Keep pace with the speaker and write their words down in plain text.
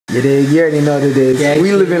You dig? You already know the days. Yeah,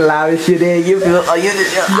 we living lavish, you dig? You feel? Oh, you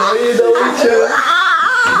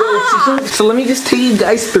know. So let me just take you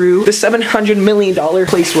guys through the $700 million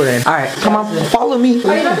place we're in. All right, come on, follow me.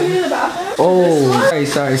 Are you not gonna do the bathroom? Oh,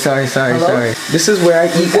 sorry. This is where I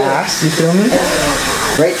eat ass. You feel me?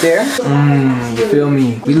 Right there. You feel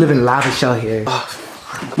me? We live in lavish out here. Oh,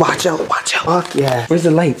 watch out. Fuck yeah. Where's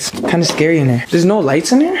the lights? Kind of scary in there. There's no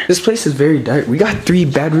lights in there? This place is very dark. We got 3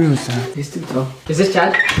 bedrooms now. Is this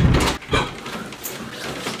Chad?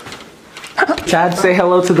 Chad, say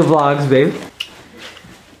hello to the vlogs, babe.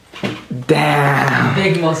 Damn.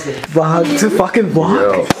 Big muscle. Vlog to fucking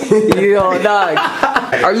vlog. Yo, dog.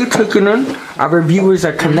 Are you taking in? Our viewers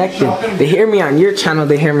are connected. They hear me on your channel,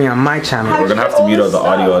 they hear me on my channel. We're gonna have to mute out the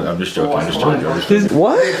audio. I'm just joking.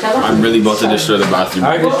 What? I'm really about to destroy the bathroom.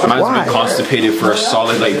 I might have been constipated for a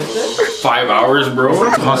solid like 5 hours, bro.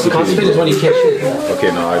 Constipated is when you can't shit.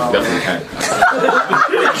 Okay, no, I definitely can't.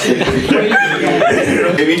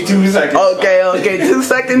 Give me 2 seconds. Okay, 2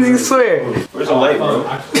 seconds, you swear. Where's the light, bro?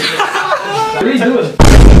 What are you doing?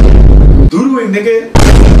 Doodling, nigga.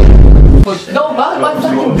 No,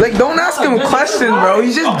 like, don't ask him questions, bro.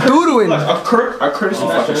 He's just doodling. I courtesy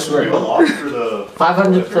fucking swear.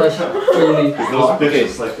 500 plus for you leave.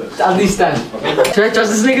 At least that. Should I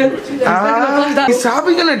trust this nigga? He's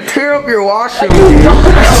probably gonna tear up your washroom.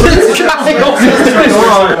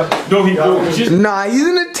 No, he won't. Nah, he's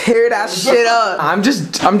gonna tear that shit up. I'm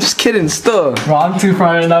just kidding still. Bro, I'm too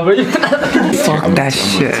far enough. Fuck that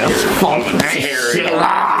shit. Fuck that shit.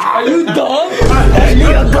 Are you dumb?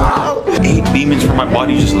 8 demons from my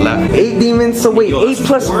body just left. 8 demons, so wait, 8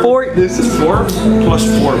 plus 4? This is 4 plus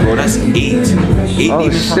 4, bro. That's 8. 8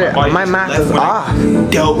 demons shit. from my body. My math is off. I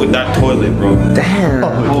dealt with that toilet, bro. Damn,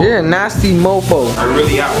 you're a nasty mofo. I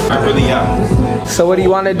really am. So what do you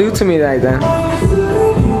want to do to me right then? Yo,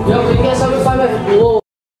 can you guys help me find my whoa?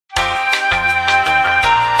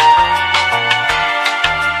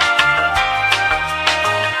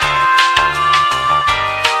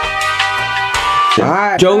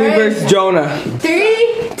 Alright, Joey versus Jonah.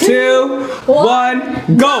 3, 2,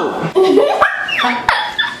 1, go!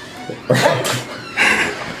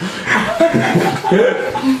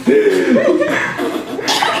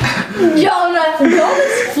 Jonah's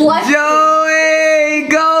flesh. Joey!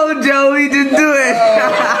 Go, Joey, just do it!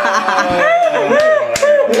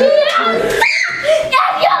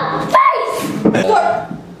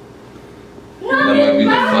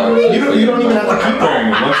 You don't even have to keep wearing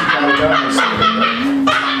it once you calm it down.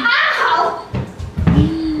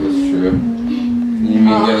 That's true. You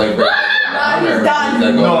mean get like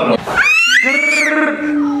no.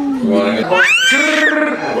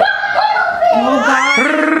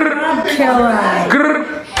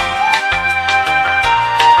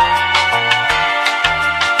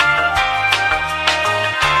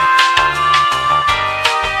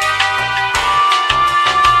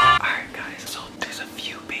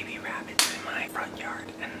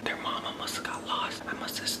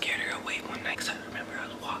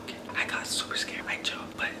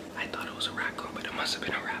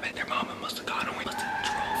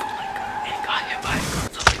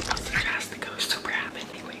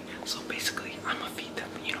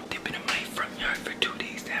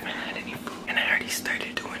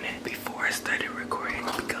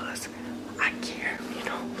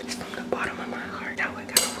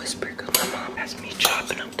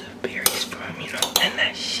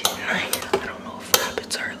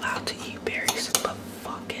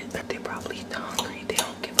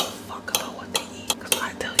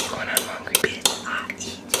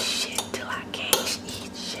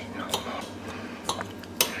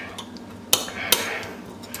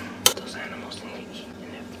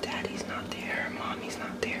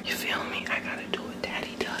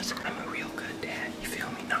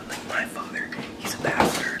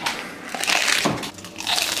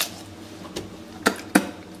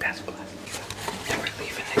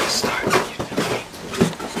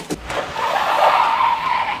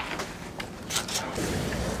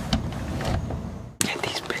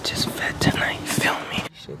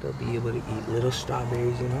 They'll be able to eat little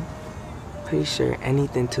strawberries, you know? Pretty sure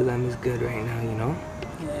anything to them is good right now, you know?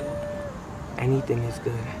 Yeah. Anything is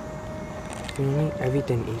good. You feel me?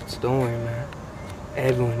 Everything eats. Don't worry, man.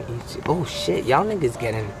 Everyone eats. Oh, shit. Y'all niggas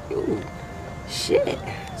getting... Ooh. Shit. I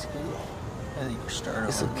think we're starting.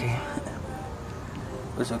 It's okay.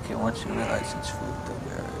 It's okay once you realize it's food, they'll be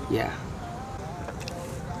alright. Yeah.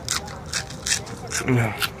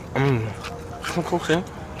 Okay.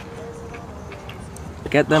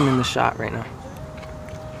 Get them in the shot right now.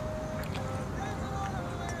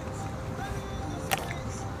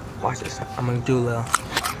 Watch this. I'm gonna do a little.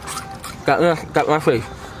 Got my face.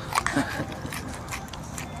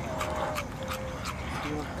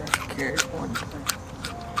 Carrot one.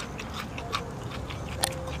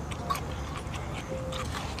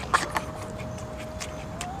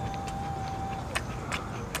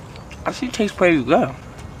 Actually tastes pretty good.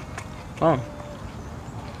 Oh.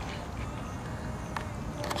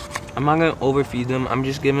 I'm not gonna overfeed them. I'm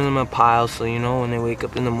just giving them a pile so you know when they wake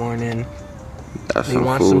up in the morning, they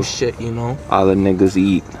want some shit, you know. All the niggas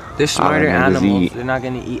eat. They're smarter animals. They're not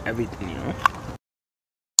gonna eat everything, you know.